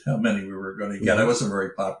negotiated how many we were going to get. I wasn't very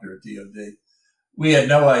popular at DOD. We had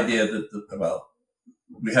no idea that,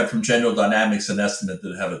 we had from General Dynamics an estimate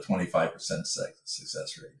that it had a 25%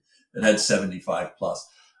 success rate. It had 75 plus.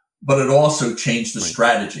 But it also changed the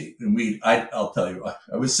strategy. And I'll tell you,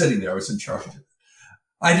 I was sitting there, I was in charge of it.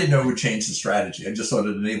 I didn't know it would change the strategy. I just thought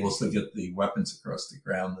it enabled us to get the weapons across the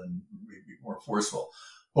ground and we'd be more forceful.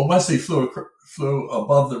 But once they flew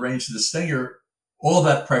above the range of the Stinger, all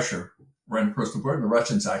that pressure ran across the board and the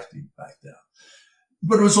Russians actually backed down.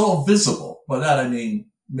 But it was all visible. By that, I mean,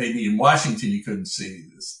 maybe in Washington, you couldn't see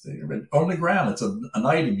this thing. But on the ground, it's an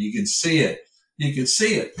item. You can see it. You can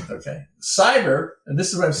see it. Okay. Cyber, and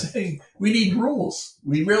this is what I'm saying, we need rules.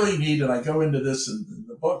 We really need, and I go into this in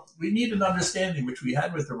the book, we need an understanding, which we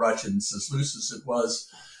had with the Russians, as loose as it was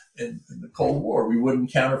in the Cold War. We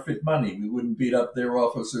wouldn't counterfeit money. We wouldn't beat up their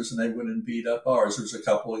officers and they wouldn't beat up ours. There's a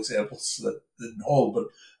couple examples that didn't hold, but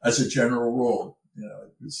as a general rule,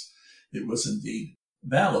 it was indeed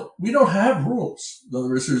valid. We don't have rules. In other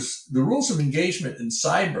words, there's the rules of engagement in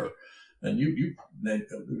cyber, and you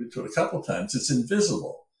alluded to it a couple of times. It's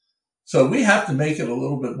invisible. So we have to make it a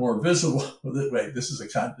little bit more visible. Wait, this is an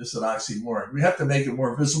oxymoron. We have to make it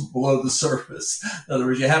more visible below the surface. In other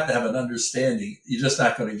words, you have to have an understanding. You're just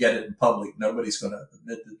not going to get it in public. Nobody's going to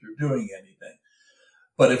admit that they're doing anything.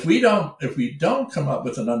 But if we don't come up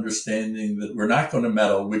with an understanding that we're not going to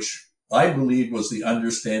meddle, which I believe was the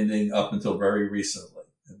understanding up until very recently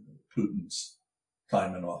in Putin's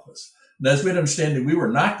time in office. And as we understand, we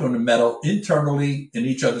were not going to meddle internally in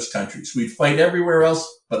each other's countries. We'd fight everywhere else,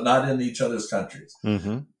 but not in each other's countries.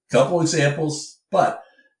 Mm-hmm. Couple examples, but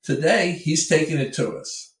today he's taking it to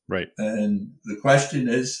us. Right. And the question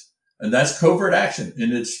is, and that's covert action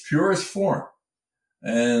in its purest form.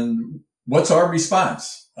 And what's our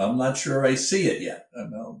response? I'm not sure I see it yet. I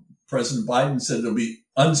know President Biden said there'll be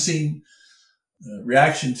unseen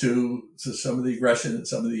reaction to some of the aggression,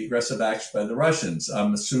 some of the aggressive acts by the Russians.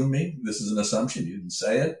 I'm assuming, this is an assumption, you didn't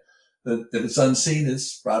say it, that if it's unseen,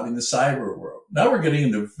 it's probably in the cyber world. Now we're getting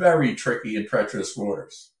into very tricky and treacherous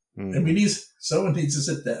waters. Mm. And someone needs to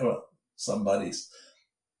sit down, somebody's.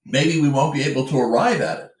 Maybe we won't be able to arrive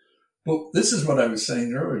at it. But this is what I was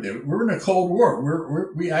saying earlier, David. We're in a Cold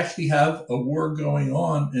War. We actually have a war going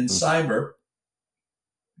on in cyber.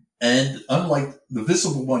 And unlike the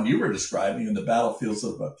visible one you were describing in the battlefields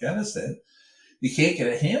of Afghanistan, you can't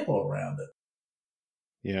get a handle around it.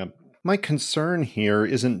 Yeah. My concern here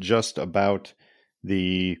isn't just about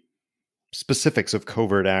the specifics of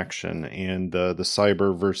covert action and the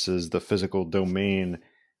cyber versus the physical domain,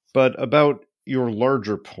 but about your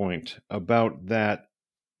larger point about that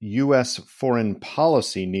U.S. foreign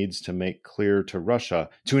policy needs to make clear to Russia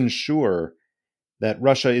to ensure that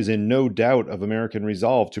Russia is in no doubt of American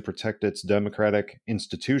resolve to protect its democratic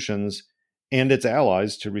institutions and its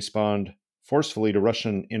allies to respond forcefully to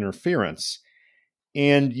Russian interference.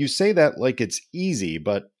 And you say that like it's easy,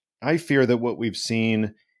 but I fear that what we've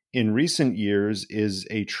seen in recent years is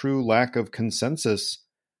a true lack of consensus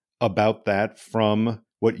about that from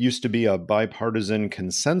what used to be a bipartisan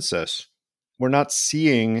consensus. We're not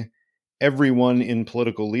seeing everyone in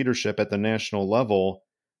political leadership at the national level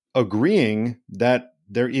agreeing that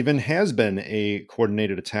there even has been a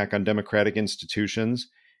coordinated attack on democratic institutions.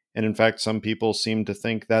 And in fact, some people seem to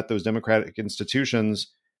think that those democratic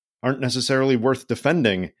institutions aren't necessarily worth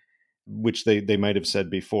defending, which they might have said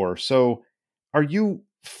before. So are you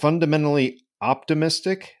fundamentally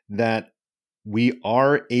optimistic that we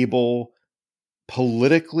are able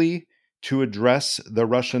politically to address the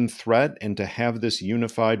Russian threat and to have this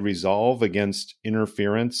unified resolve against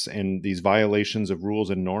interference and these violations of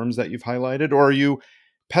rules and norms that you've highlighted? Or are you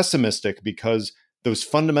pessimistic because those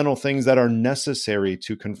fundamental things that are necessary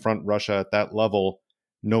to confront Russia at that level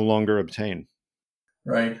no longer obtain?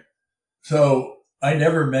 Right. So I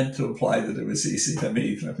never meant to imply that it was easy. Let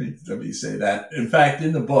me say that. In fact,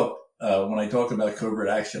 in the book, when I talk about covert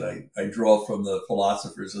action, I draw from the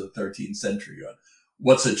philosophers of the 13th century on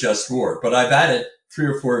what's a just war. But I've added 3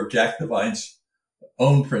 or 4 of Jack Devine's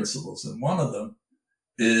own principles. And one of them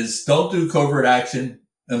is don't do covert action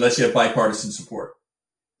unless you have bipartisan support.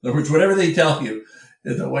 In other words, whatever they tell you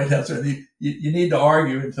in the White House, you need to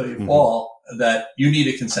argue until you fall that you need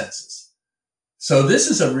a consensus. So this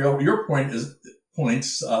is your point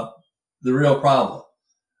points up the real problem.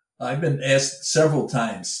 I've been asked several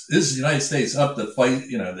times, is the United States up to fight,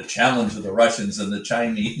 the challenge of the Russians and the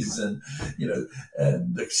Chinese and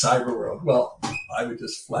and the cyber world? Well, I would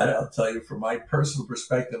just flat out tell you from my personal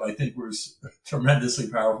perspective, I think we're tremendously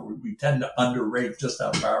powerful. We tend to underrate just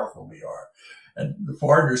how powerful we are. And the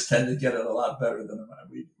foreigners tend to get it a lot better than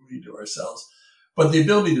we do ourselves. But the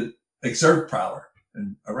ability to exert power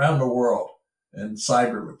and around the world and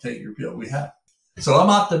cyber would take your field. We have. So I'm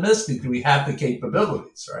optimistic that we have the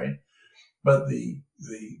capabilities, right? But the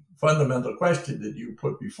fundamental question that you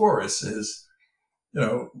put before us is,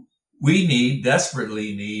 we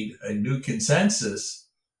desperately need a new consensus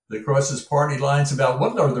that crosses party lines about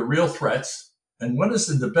what are the real threats and what is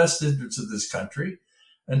in the best interest of this country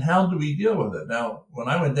and how do we deal with it? Now, when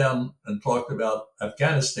I went down and talked about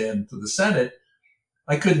Afghanistan to the Senate,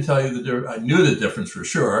 I couldn't tell you I knew the difference for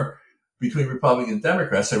sure between Republicans and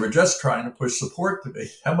Democrats. They were just trying to push support to me.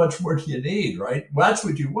 How much more do you need, right? Well, that's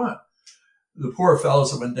what you want. The poor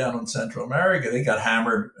fellows that went down in Central America, they got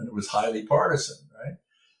hammered and it was highly partisan, right?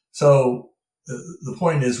 So the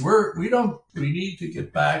point is we need to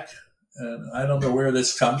get back. And I don't know where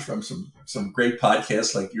this comes from, some great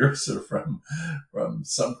podcasts like yours or from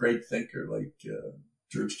some great thinker like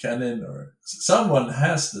George Kennan, or someone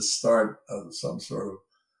has to start some sort of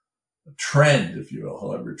trend, if you will,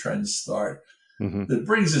 however trends start, that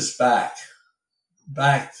brings us back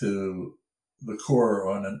to the core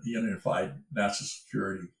on a unified national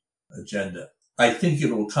security agenda. I think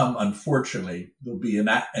it will come, unfortunately, there'll be an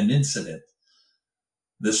incident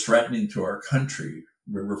this threatening to our country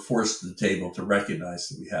where we're forced to the table to recognize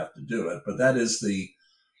that we have to do it. But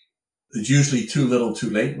it's usually too little too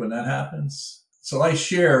late when that happens. So I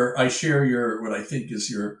share what I think is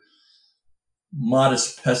your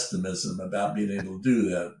modest pessimism about being able to do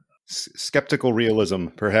that. Skeptical realism,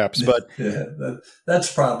 perhaps, but yeah,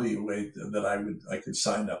 that's probably a way that I could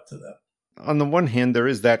sign up to that. On the one hand, there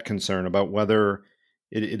is that concern about whether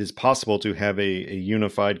it is possible to have a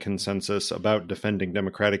unified consensus about defending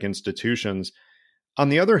democratic institutions. On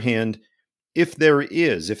the other hand, if there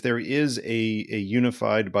is a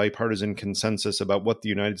unified bipartisan consensus about what the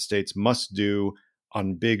United States must do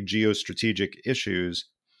on big geostrategic issues,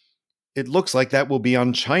 it looks like that will be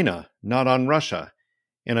on China, not on Russia.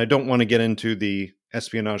 And I don't want to get into the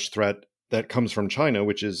espionage threat that comes from China,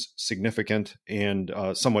 which is significant and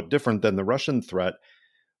somewhat different than the Russian threat.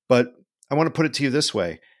 But I want to put it to you this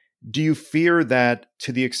way. Do you fear that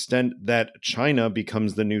to the extent that China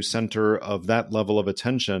becomes the new center of that level of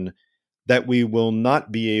attention, that we will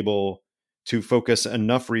not be able to focus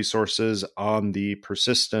enough resources on the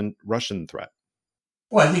persistent Russian threat?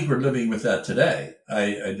 Well, I think we're living with that today.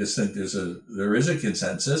 I just think there is a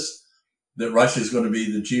consensus that Russia is going to be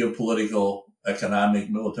the geopolitical, economic,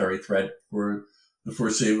 military threat for the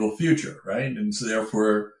foreseeable future, right? And so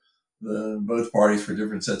therefore, both parties, for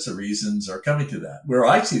different sets of reasons, are coming to that. Where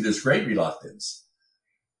I see this great reluctance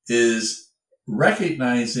is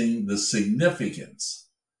recognizing the significance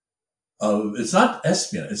of, it's not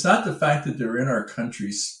espionage. It's not the fact that they're in our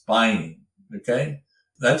country spying, okay?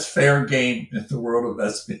 That's fair game in the world of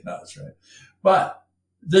espionage, right? But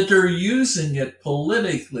that they're using it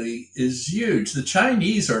politically is huge. The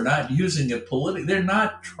Chinese are not using it politically. They're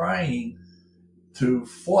not trying to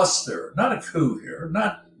foster, not a coup here,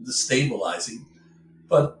 not destabilizing.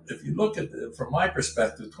 But if you look at it from my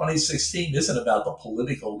perspective, 2016 isn't about the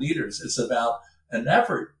political leaders. It's about an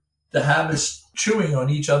effort to have us chewing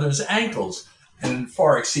on each other's ankles, and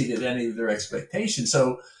far exceeded any of their expectations.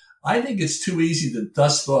 So I think it's too easy to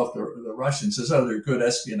dust off the Russians as, oh, they're good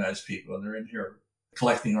espionage people and they're in here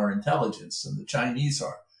collecting our intelligence, and the Chinese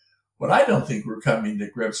are. What I don't think we're coming to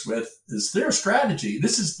grips with is their strategy.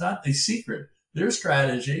 This is not a secret. Their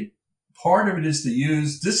strategy, part of it is to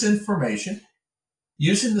use disinformation,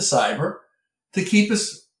 using the cyber to keep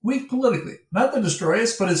us weak politically. Not to destroy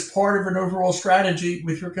us, but as part of an overall strategy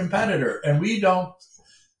with your competitor. And we don't,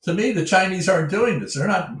 to me, the Chinese aren't doing this.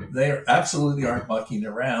 They absolutely aren't mucking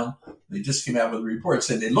around. They just came out with a report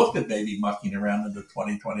saying they looked at maybe mucking around in the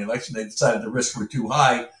 2020 election. They decided the risks were too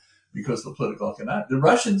high because of the political economic. The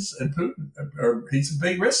Russians and Putin, he's a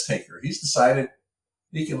big risk taker. He's decided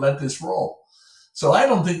he can let this roll. So I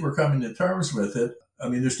don't think we're coming to terms with it. I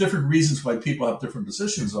mean, there's different reasons why people have different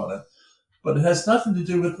positions on it, but it has nothing to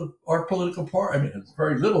do with our political party. I mean, it's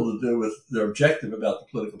very little to do with their objective about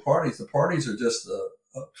the political parties. The parties are just a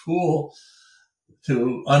tool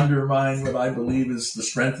to undermine what I believe is the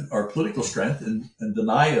strength, our political strength, and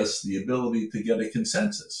deny us the ability to get a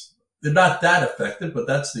consensus. They're not that effective, but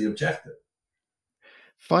that's the objective.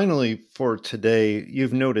 Finally, for today,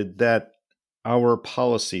 you've noted that our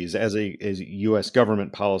policies as U.S.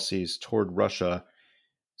 government policies toward Russia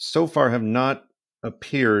so far have not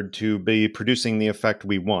appeared to be producing the effect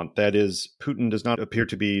we want. That is, Putin does not appear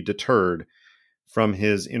to be deterred from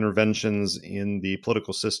his interventions in the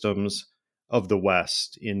political systems of the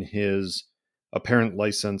West, in his apparent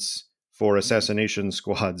license for assassination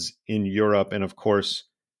squads in Europe, and of course,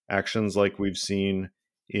 actions like we've seen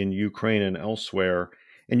in Ukraine and elsewhere.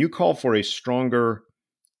 And you call for a stronger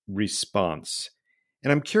response.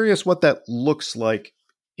 And I'm curious what that looks like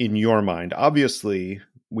in your mind. Obviously,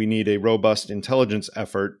 we need a robust intelligence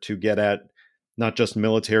effort to get at not just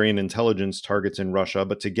military and intelligence targets in Russia,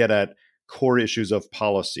 but to get at core issues of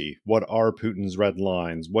policy. What are Putin's red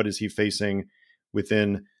lines? What is he facing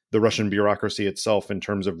within the Russian bureaucracy itself in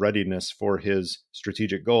terms of readiness for his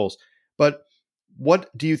strategic goals? But what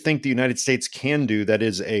do you think the United States can do that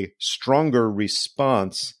is a stronger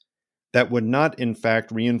response that would not, in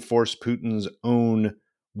fact, reinforce Putin's own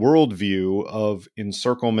worldview of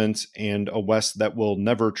encirclement and a West that will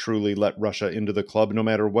never truly let Russia into the club, no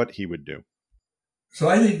matter what he would do? So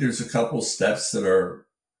I think there's a couple steps that are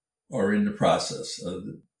in the process.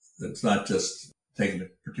 It's not just taking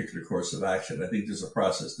a particular course of action. I think there's a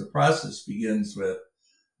process. The process begins with,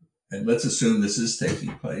 and let's assume this is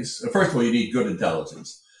taking place. First of all, you need good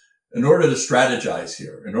intelligence. In order to strategize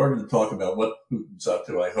here, in order to talk about what Putin's up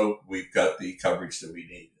to, I hope we've got the coverage that we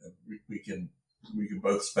need. We can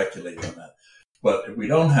both speculate on that. But if we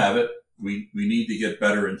don't have it, we need to get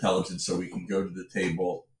better intelligence so we can go to the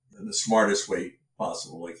table in the smartest way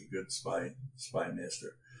possible, like a good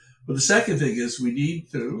Spymaster. But the second thing is we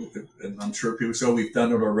need to, and I'm sure people say, oh, we've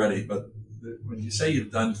done it already, but when you say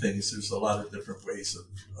you've done things, there's a lot of different ways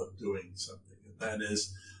of doing something. And that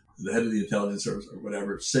is the head of the intelligence service or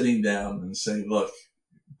whatever, sitting down and saying, look,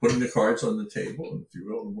 putting the cards on the table, if you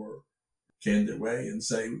will, in a more candid way, and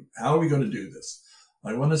say, how are we going to do this?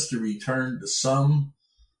 I want us to return to some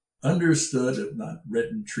understood, if not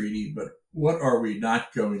written treaty, but what are we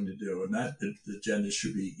not going to do? And that the agenda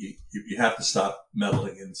should be, you have to stop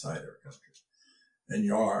meddling inside our country. And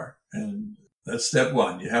you are. And that's step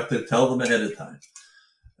one. You have to tell them ahead of time.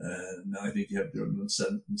 And I think you have to do it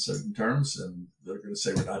in certain terms, and they're going to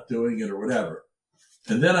say we're not doing it or whatever.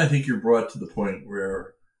 And then I think you're brought to the point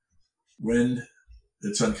where when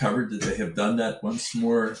it's uncovered that they have done that once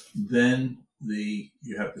more, then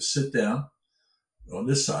you have to sit down on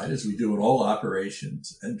this side, as we do in all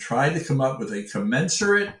operations, and try to come up with a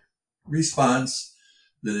commensurate response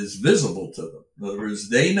that is visible to them. In other words,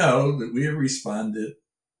 they know that we have responded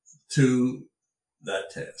to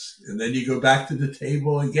that task. And then you go back to the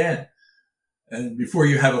table again. And before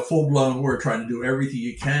you have a full-blown war, trying to do everything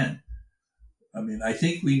you can. I mean, I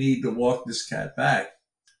think we need to walk this cat back.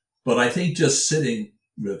 But I think just sitting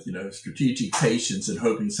with, strategic patience and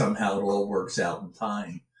hoping somehow it all works out in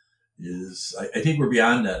time I think we're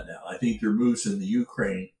beyond that now. I think their moves in the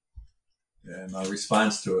Ukraine and our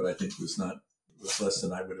response to it, I think was less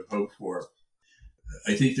than I would have hoped for.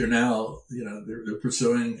 I think they're now, they're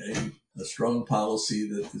pursuing a strong policy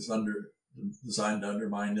that is designed to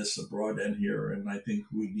undermine this abroad and here. And I think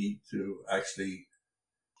we need to actually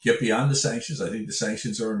get beyond the sanctions. I think the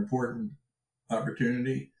sanctions are an important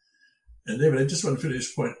opportunity. And David, I just want to finish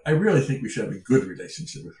this point. I really think we should have a good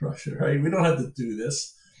relationship with Russia, right? We don't have to do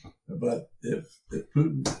this. But if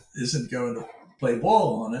Putin isn't going to play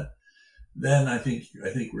ball on it, then I think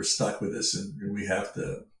we're stuck with this, and we have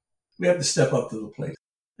to step up to the plate.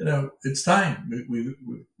 It's time.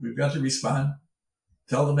 We've got to respond,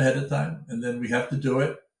 tell them ahead of time, and then we have to do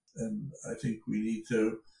it. And I think we need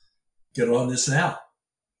to get on this now.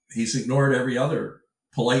 He's ignored every other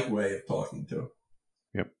polite way of talking to him.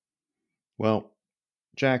 Yep. Well,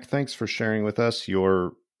 Jack, thanks for sharing with us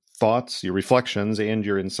your thoughts, your reflections, and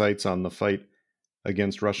your insights on the fight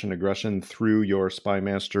against Russian aggression through your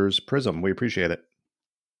Spymaster's Prism. We appreciate it.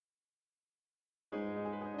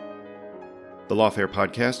 The Lawfare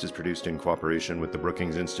podcast is produced in cooperation with the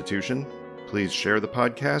Brookings Institution. Please share the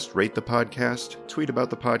podcast, rate the podcast, tweet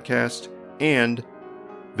about the podcast, and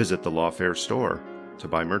visit the Lawfare store to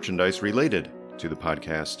buy merchandise related to the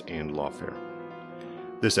podcast and Lawfare.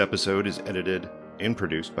 This episode is edited and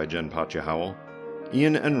produced by Jen Patja-Howell.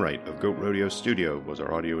 Ian Enright of Goat Rodeo Studio was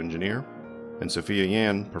our audio engineer, and Sophia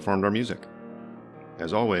Yan performed our music.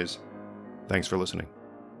 As always, thanks for listening.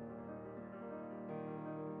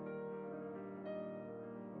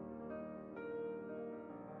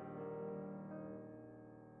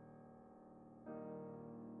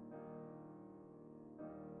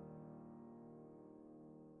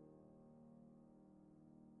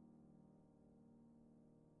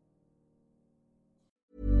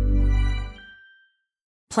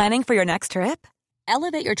 Planning for your next trip?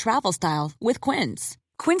 Elevate your travel style with Quince.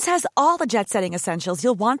 Quince has all the jet-setting essentials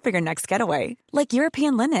you'll want for your next getaway, like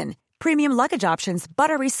European linen, premium luggage options,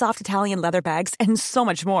 buttery soft Italian leather bags, and so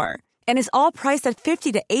much more. And is all priced at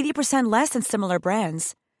 50 to 80% less than similar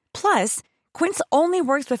brands. Plus, Quince only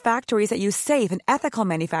works with factories that use safe and ethical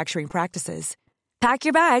manufacturing practices. Pack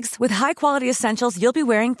your bags with high-quality essentials you'll be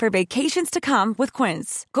wearing for vacations to come with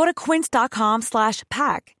Quince. Go to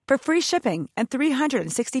quince.com/pack for free shipping and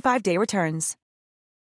 365-day returns.